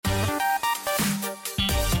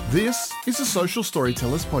This is a Social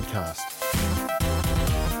Storytellers podcast.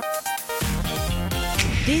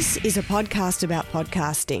 This is a podcast about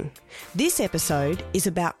podcasting. This episode is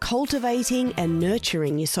about cultivating and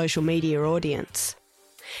nurturing your social media audience.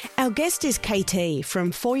 Our guest is KT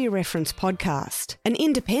from For Your Reference Podcast, an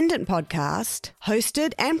independent podcast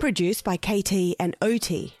hosted and produced by KT and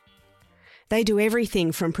OT. They do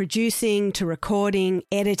everything from producing to recording,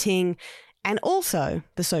 editing, and also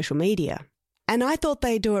the social media. And I thought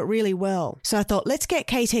they do it really well. So I thought, let's get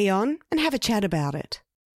KT on and have a chat about it.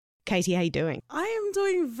 Katie, how you doing? I am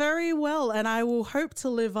doing very well, and I will hope to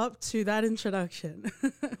live up to that introduction.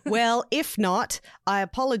 Well, if not, I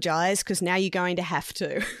apologise because now you're going to have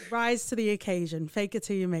to. Rise to the occasion. Fake it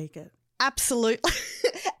till you make it. Absolutely.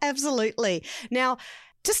 Absolutely. Now,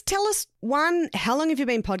 just tell us, one, how long have you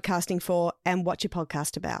been podcasting for and what's your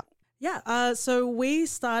podcast about? Yeah, so we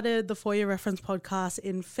started the For Your Reference podcast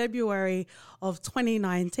in February of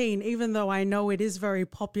 2019, even though I know it is very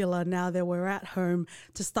popular now that we're at home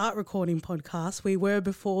to start recording podcasts. We were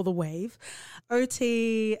before the wave.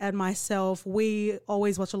 OT and myself, we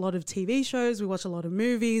always watch a lot of TV shows, we watch a lot of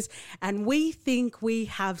movies, and we think we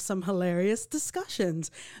have some hilarious discussions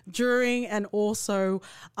during and also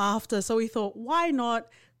after. So we thought, why not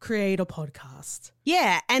create a podcast?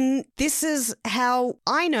 Yeah, and this is how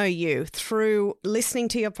I know you, through listening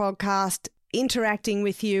to your podcast, interacting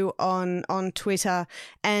with you on Twitter,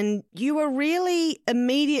 and you were really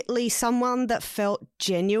immediately someone that felt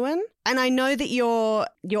genuine. And I know that you're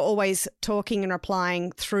always talking and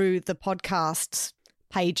replying through the podcast's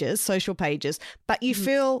pages, social pages, but you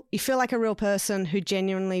feel like a real person who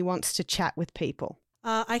genuinely wants to chat with people.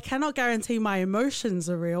 I cannot guarantee my emotions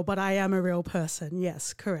are real, but I am a real person.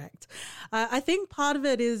 Yes, correct. I think part of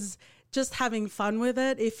it is just having fun with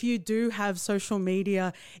it. If you do have social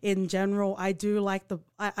media in general, I like the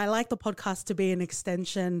podcast to be an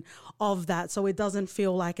extension of that, so it doesn't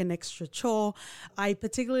feel like an extra chore. I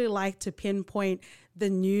particularly like to pinpoint the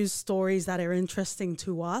news stories that are interesting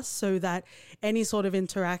to us, so that any sort of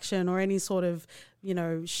interaction or any sort of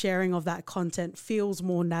sharing of that content feels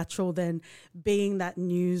more natural than being that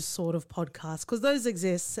news sort of podcast, because those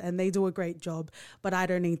exist and they do a great job, but I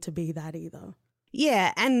don't need to be that either.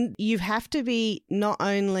 Yeah, and you have to be not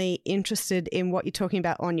only interested in what you're talking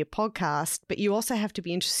about on your podcast, but you also have to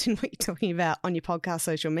be interested in what you're talking about on your podcast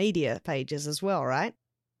social media pages as well, right?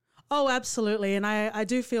 Oh, absolutely. And I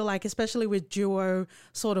do feel like, especially with duo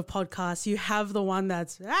sort of podcasts, you have the one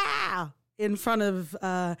that's in front of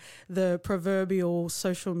the proverbial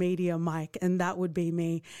social media mic, and that would be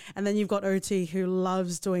me. And then you've got OT, who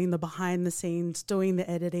loves doing the behind the scenes, doing the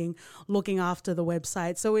editing, looking after the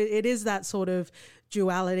website. So it is that sort of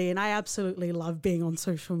duality, and I absolutely love being on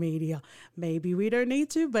social media. Maybe we don't need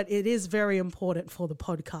to, but it is very important for the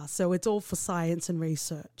podcast. So it's all for science and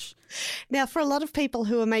research. Now, for a lot of people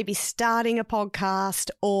who are maybe starting a podcast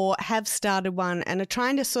or have started one and are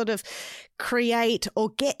trying to sort of create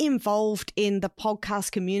or get involved in the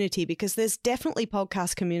podcast community, because there's definitely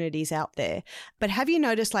podcast communities out there. But have you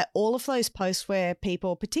noticed, like, all of those posts where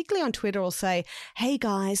people, particularly on Twitter, will say, hey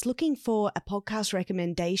guys, looking for a podcast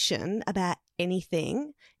recommendation about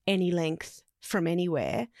anything, any length, from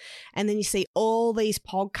anywhere. And then you see all these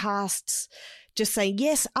podcasts just saying,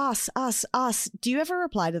 yes, us. Do you ever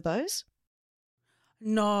reply to those?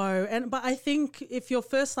 No, but I think if you're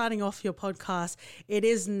first starting off your podcast, it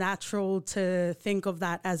is natural to think of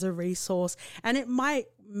that as a resource, and it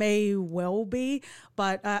may well be,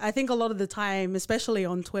 but I think a lot of the time, especially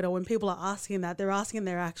on Twitter, when people are asking that, they're asking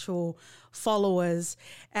their actual followers.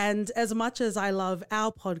 And as much as I love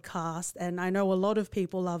our podcast, and I know a lot of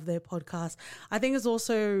people love their podcast, I think it's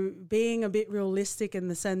also being a bit realistic in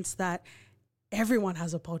the sense that everyone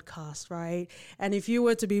has a podcast, right? And if you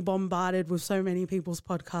were to be bombarded with so many people's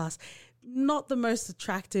podcasts, not the most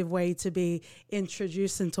attractive way to be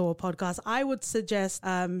introduced into a podcast. I would suggest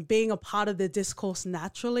being a part of the discourse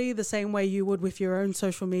naturally, the same way you would with your own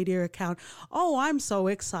social media account. Oh, I'm so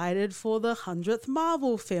excited for the 100th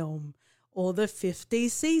Marvel film, or the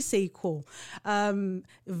 50C sequel.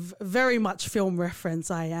 Very much film reference,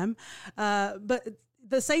 I am. But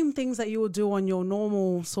the same things that you will do on your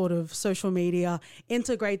normal sort of social media,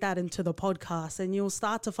 integrate that into the podcast, and you'll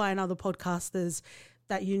start to find other podcasters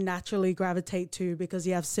that you naturally gravitate to because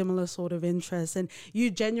you have similar sort of interests and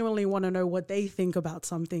you genuinely want to know what they think about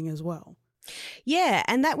something as well. Yeah,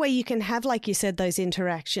 and that way you can have, like you said, those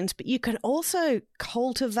interactions, but you can also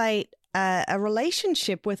cultivate a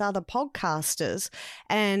relationship with other podcasters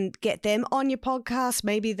and get them on your podcast.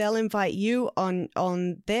 Maybe they'll invite you on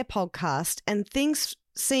their podcast, and things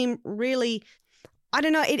seem really, I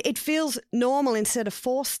don't know, it feels normal instead of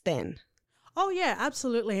forced then. Oh, yeah,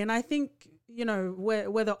 absolutely. And I think,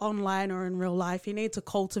 whether online or in real life, you need to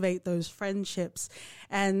cultivate those friendships.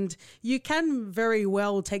 And you can very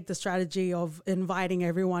well take the strategy of inviting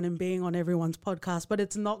everyone and being on everyone's podcast, but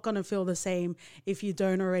it's not going to feel the same if you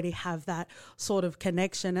don't already have that sort of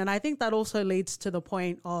connection. And I think that also leads to the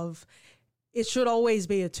point of it should always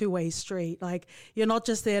be a two-way street. Like, you're not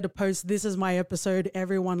just there to post, this is my episode,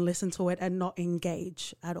 everyone listen to it, and not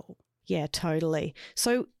engage at all. Yeah, totally.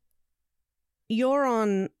 So you're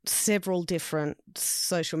on several different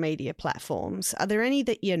social media platforms. Are there any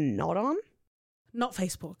that you're not on? Not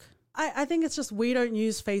Facebook. I think it's just we don't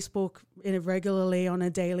use Facebook regularly on a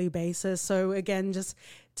daily basis. So again, just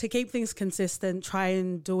to keep things consistent, try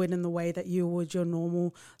and do it in the way that you would your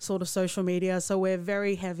normal sort of social media. So we're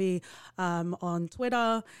very heavy on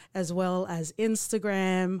Twitter as well as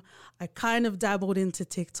Instagram. I kind of dabbled into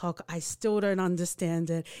TikTok. I still don't understand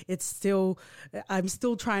it. I'm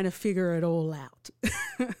still trying to figure it all out.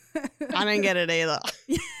 I don't get it either.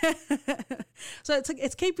 Yeah. So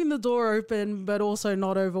it's keeping the door open, but also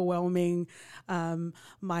not overwhelming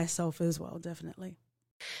myself as well, definitely.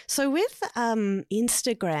 So with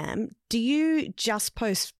Instagram, do you just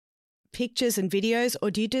post pictures and videos,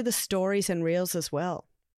 or do you do the stories and reels as well?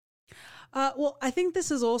 Well, I think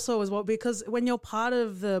this is also as well, because when you're part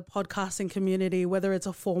of the podcasting community, whether it's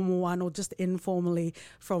a formal one or just informally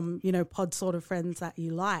from, pod sort of friends that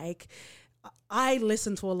you like, I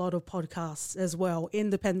listen to a lot of podcasts as well,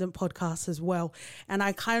 independent podcasts as well. And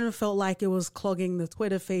I kind of felt like it was clogging the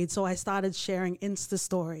Twitter feed. So I started sharing Insta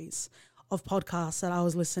stories of podcasts that I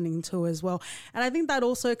was listening to as well. And I think that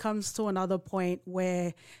also comes to another point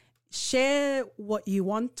where share what you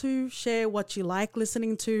want to, share what you like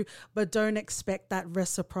listening to, but don't expect that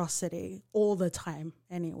reciprocity all the time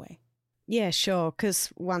anyway. Yeah, sure. Because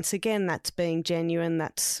once again, that's being genuine.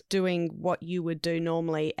 That's doing what you would do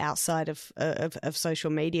normally outside of social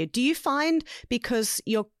media. Do you find, because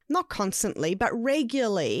you're not constantly, but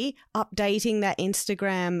regularly updating that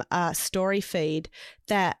Instagram story feed,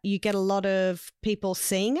 that you get a lot of people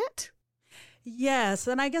seeing it? Yes,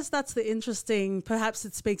 and I guess that's the interesting, perhaps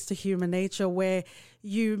it speaks to human nature, where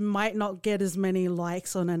you might not get as many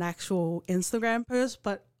likes on an actual Instagram post,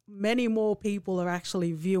 but many more people are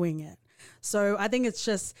actually viewing it. So I think it's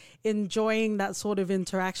just enjoying that sort of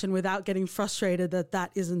interaction without getting frustrated that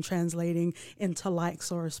that isn't translating into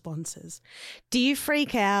likes or responses. Do you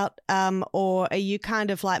freak out or are you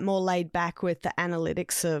kind of like more laid back with the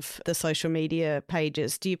analytics of the social media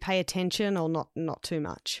pages? Do you pay attention or not too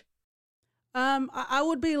much? I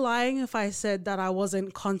would be lying if I said that I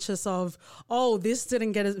wasn't conscious of, this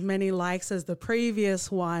didn't get as many likes as the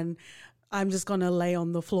previous one. I'm just going to lay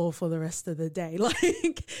on the floor for the rest of the day.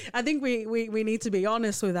 Like, I think we need to be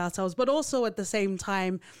honest with ourselves, but also at the same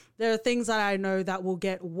time, there are things that I know that will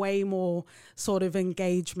get way more sort of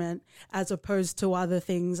engagement as opposed to other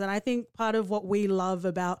things. And I think part of what we love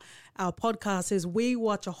about our podcast is we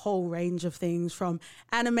watch a whole range of things, from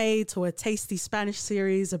anime to a tasty Spanish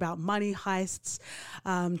series about money heists,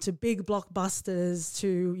 to big blockbusters,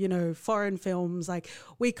 to, foreign films. Like,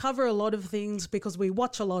 we cover a lot of things because we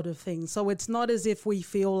watch a lot of things. So it's not as if we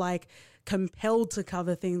feel like compelled to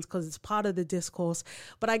cover things because it's part of the discourse.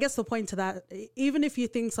 But I guess the point to that, even if you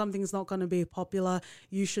think something's not going to be popular,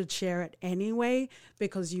 you should share it anyway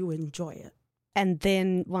because you enjoy it. And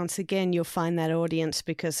then once again, you'll find that audience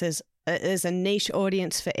because there's a niche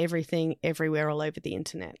audience for everything everywhere all over the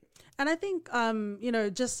internet. And I think,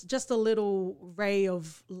 just a little ray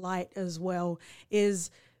of light as well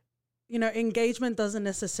is, engagement doesn't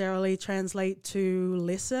necessarily translate to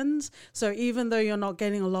listens. So even though you're not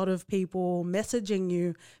getting a lot of people messaging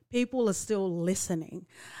you, people are still listening.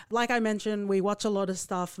 Like I mentioned, we watch a lot of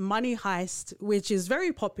stuff. Money Heist, which is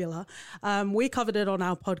very popular. We covered it on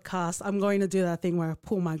our podcast. I'm going to do that thing where I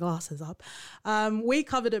pull my glasses up. We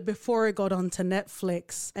covered it before it got onto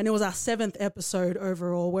Netflix, and it was our 7th episode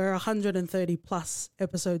overall. We're 130 plus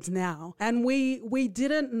episodes now. And we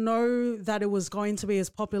didn't know that it was going to be as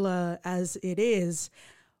popular as it is,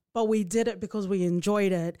 but we did it because we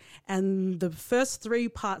enjoyed it. And the first 3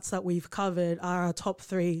 parts that we've covered are our top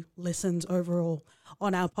 3 listens overall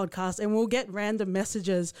on our podcast. And we'll get random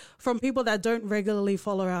messages from people that don't regularly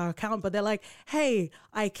follow our account, but they're like, hey,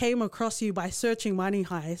 I came across you by searching Money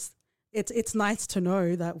Heist. It's nice to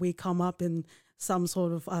know that we come up in some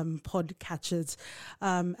sort of podcatchers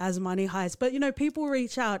as Money Heist. But, people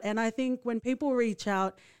reach out. And I think when people reach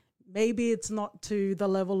out, maybe it's not to the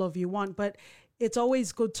level of you want, but it's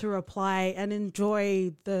always good to reply and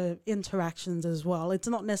enjoy the interactions as well. It's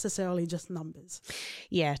not necessarily just numbers.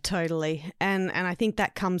 Yeah, totally. And I think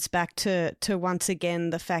that comes back to once again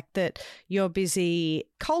the fact that you're busy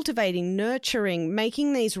cultivating, nurturing,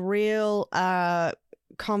 making these real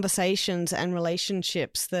conversations and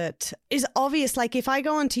relationships that is obvious. Like if I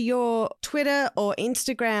go onto your Twitter or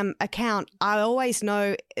Instagram account, I always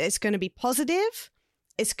know it's going to be positive,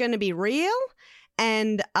 it's going to be real,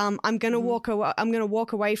 and I'm going to walk away. I'm going to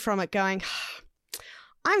walk away from it going,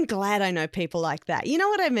 I'm glad I know people like that. You know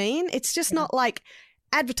what I mean? It's just not like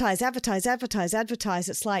advertise.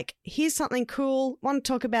 It's like, here's something cool. Want to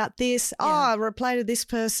talk about this? Oh, reply to this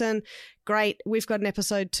person. Great. We've got an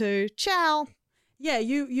episode 2. Ciao. Yeah,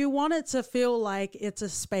 you want it to feel like it's a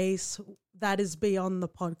space that is beyond the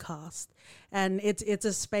podcast, and it's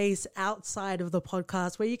a space outside of the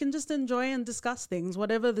podcast where you can just enjoy and discuss things,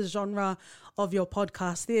 whatever the genre of your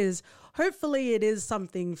podcast is. Hopefully it is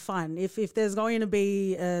something fun. If there's going to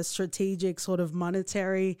be a strategic sort of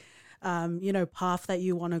monetary path that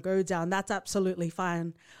you want to go down, that's absolutely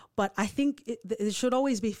fine. But I think it should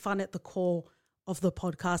always be fun at the core of the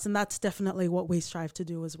podcast, and that's definitely what we strive to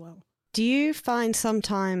do as well. Do you find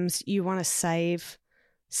sometimes you want to save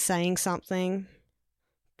saying something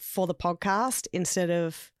for the podcast instead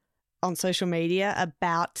of on social media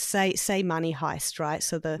about, say Money Heist, right?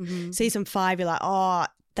 So the season 5, you're like, oh,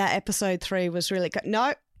 that episode 3 was really good.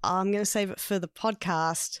 No, I'm going to save it for the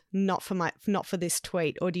podcast, not for this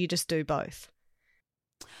tweet. Or do you just do both?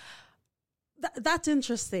 That's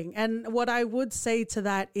interesting. And what I would say to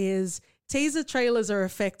that is teaser trailers are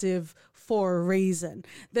effective for a reason.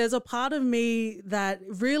 There's a part of me that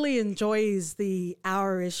really enjoys the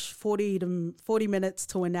hour-ish, 40 minutes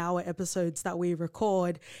to an hour episodes that we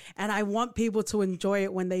record. And I want people to enjoy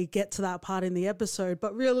it when they get to that part in the episode.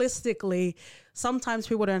 But realistically, sometimes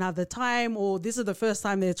people don't have the time, or this is the first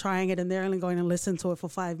time they're trying it and they're only going to listen to it for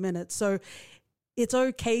 5 minutes. So it's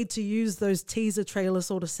okay to use those teaser trailer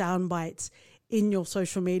sort of sound bites in your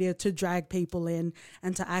social media to drag people in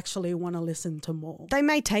and to actually want to listen to more. They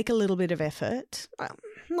may take a little bit of effort,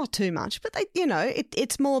 not too much, but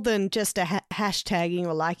it's more than just a hashtagging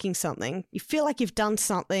or liking something. You feel like you've done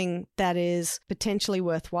something that is potentially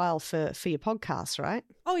worthwhile for your podcast, right?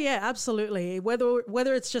 Oh yeah, absolutely.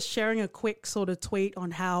 Whether it's just sharing a quick sort of tweet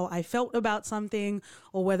on how I felt about something,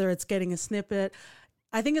 or whether it's getting a snippet,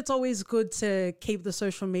 I think it's always good to keep the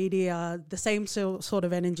social media the same sort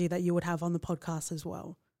of energy that you would have on the podcast as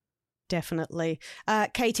well. Definitely.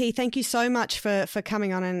 KT, thank you so much for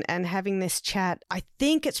coming on and having this chat. I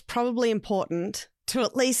think it's probably important to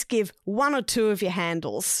at least give 1 or 2 of your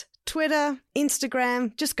handles. Twitter,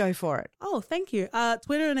 Instagram, just go for it. Oh, thank you.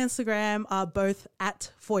 Twitter and Instagram are both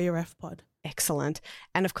at ForYourRefPod. Excellent.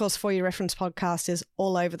 And of course, For Your Reference podcast is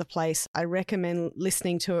all over the place. I recommend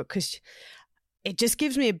listening to it because it just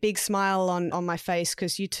gives me a big smile on my face,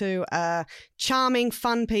 because you two are charming,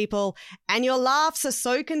 fun people, and your laughs are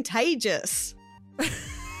so contagious.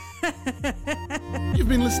 You've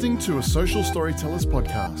been listening to a Social Storytellers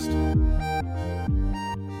podcast.